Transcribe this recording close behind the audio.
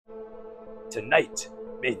Tonight,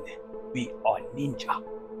 men, we are ninja.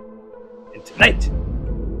 And tonight,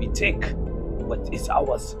 we take what is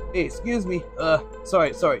ours. Hey, excuse me.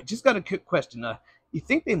 Sorry. Just got a quick question. You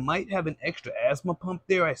think they might have an extra asthma pump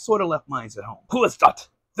there? I sort of left mine at home. Who is that?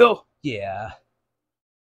 Phil? Yeah.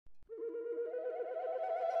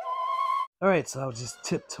 Alright, so I'll just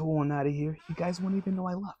tiptoe on out of here. You guys won't even know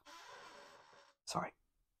I left. Sorry.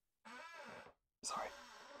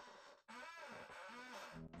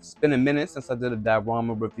 It's been a minute since I did a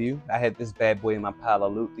Diorama review. I had this bad boy in my pile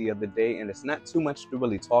of loot the other day, and it's not too much to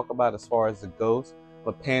really talk about as far as it goes,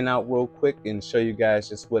 but pan out real quick and show you guys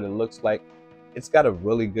just what it looks like. It's got a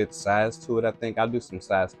really good size to it, I think. I'll do some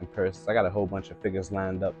size comparisons. I got a whole bunch of figures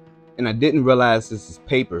lined up. And I didn't realize this is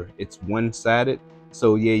paper. It's one-sided.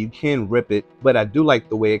 So yeah, you can rip it, but I do like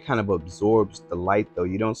the way it kind of absorbs the light though.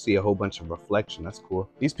 You don't see a whole bunch of reflection. That's cool.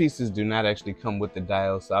 These pieces do not actually come with the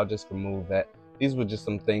dial, so I'll just remove that. These were just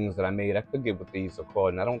some things that I made. I forget what these are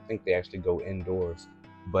called, and I don't think they actually go indoors.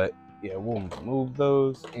 But yeah, we'll remove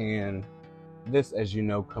those. And this, as you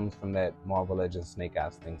know, comes from that Marvel Legends Snake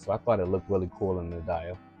Eyes thing. So I thought it looked really cool in the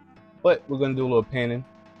dial. But we're gonna do a little panning.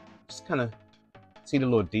 Just kind of see the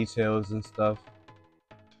little details and stuff.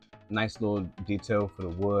 Nice little detail for the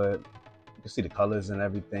wood. You can see the colors and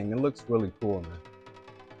everything. It looks really cool, man.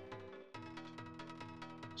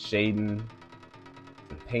 Shading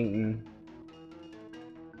and painting.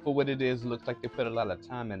 For what it is, it looks like they put a lot of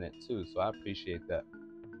time in it too, so I appreciate that.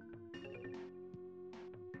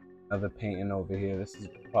 Another painting over here. This is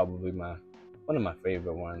probably one of my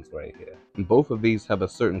favorite ones right here. And both of these have a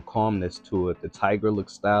certain calmness to it. The tiger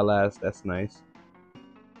looks stylized. That's nice.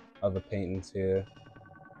 Other paintings here.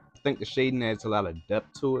 I think the shading adds a lot of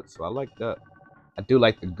depth to it, so I like that. I do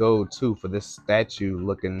like the gold too for this statue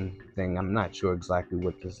looking thing. I'm not sure exactly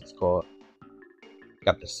what this is called.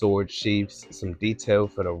 Got the sword sheaths, some detail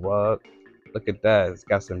for the rug. Look at that, it's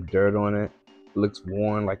got some dirt on it. It looks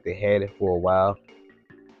worn like they had it for a while.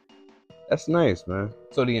 That's nice, man.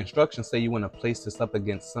 So the instructions say you want to place this up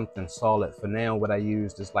against something solid. For now, what I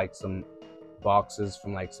used is like some boxes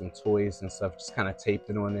from like some toys and stuff, just kind of taped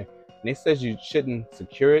it on there. And it says you shouldn't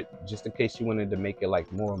secure it just in case you wanted to make it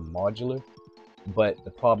like more modular. But the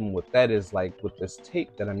problem with that is like with this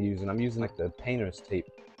tape that I'm using like the painter's tape.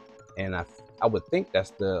 And I would think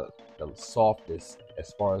that's the softest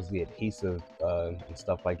as far as the adhesive and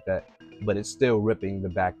stuff like that. But it's still ripping the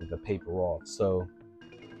back of the paper off. So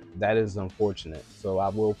that is unfortunate. So I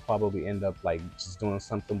will probably end up like just doing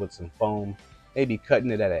something with some foam. Maybe cutting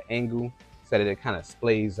it at an angle so that it kind of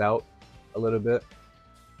splays out a little bit.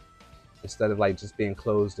 Instead of like just being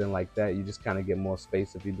closed in like that, you just kind of get more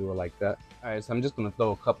space if you do it like that. All right, so I'm just gonna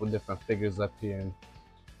throw a couple different figures up here and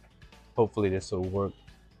hopefully this will work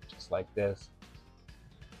just like this.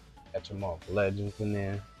 Got your Marvel Legends in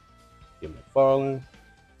there. Your McFarlane.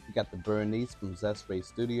 You got the Bernice from Zestray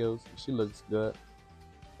Studios. She looks good.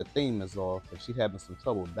 The theme is off and she's having some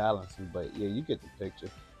trouble balancing, but yeah, you get the picture.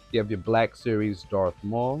 You have your Black Series Darth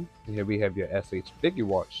Maul. And here we have your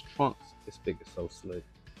ActionFigures Trunks. This figure's so slick.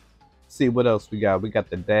 See what else we got. We got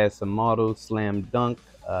the Dasa model Slam Dunk.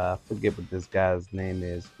 I forget what this guy's name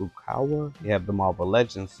is. Fukawa. You have the Marvel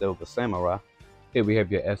Legends Silver Samurai. Here we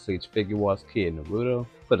have your ActionFigures Kid Naruto.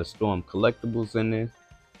 Put a Storm Collectibles in there.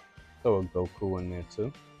 Throw a Goku in there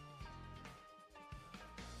too.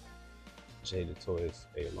 Jada Toys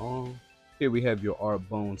Stay Long. Here we have your Art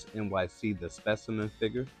Bones NYC the Specimen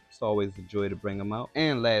figure. It's always a joy to bring them out.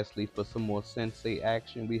 And lastly, for some more Sensei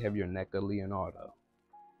action, we have your NECA Leonardo.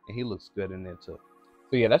 And he looks good in there too.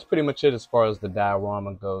 So yeah, that's pretty much it as far as the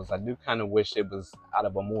diorama goes. I do kind of wish it was out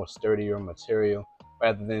of a more sturdier material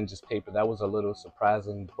rather than just paper. That was a little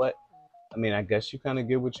surprising, but I mean, I guess you kind of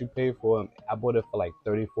get what you pay for. I bought it for like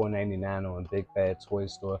 $34.99 on Big Bad Toy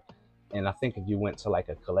Store. And I think if you went to like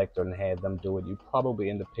a collector and had them do it, you probably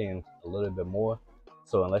end up paying a little bit more.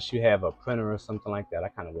 So unless you have a printer or something like that, I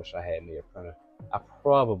kind of wish I had me a printer. I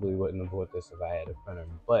probably wouldn't have bought this if I had a printer.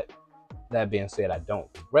 But that being said, I don't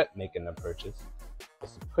regret making the purchase.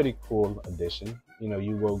 It's a pretty cool addition. You know,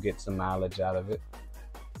 you will get some mileage out of it.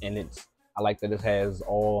 And I like that it has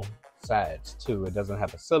all sides too. It doesn't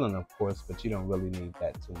have a cylinder, of course, but you don't really need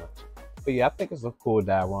that too much. But yeah, I think it's a cool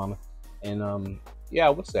diorama. And yeah, I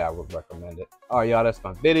would say I would recommend it. All right, y'all, that's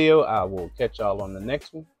my video. I will catch y'all on the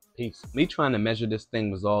next one. Peace. Me trying to measure this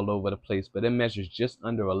thing was all over the place, but it measures just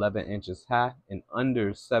under 11 inches high and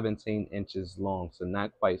under 17 inches long, so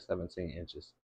not quite 17 inches.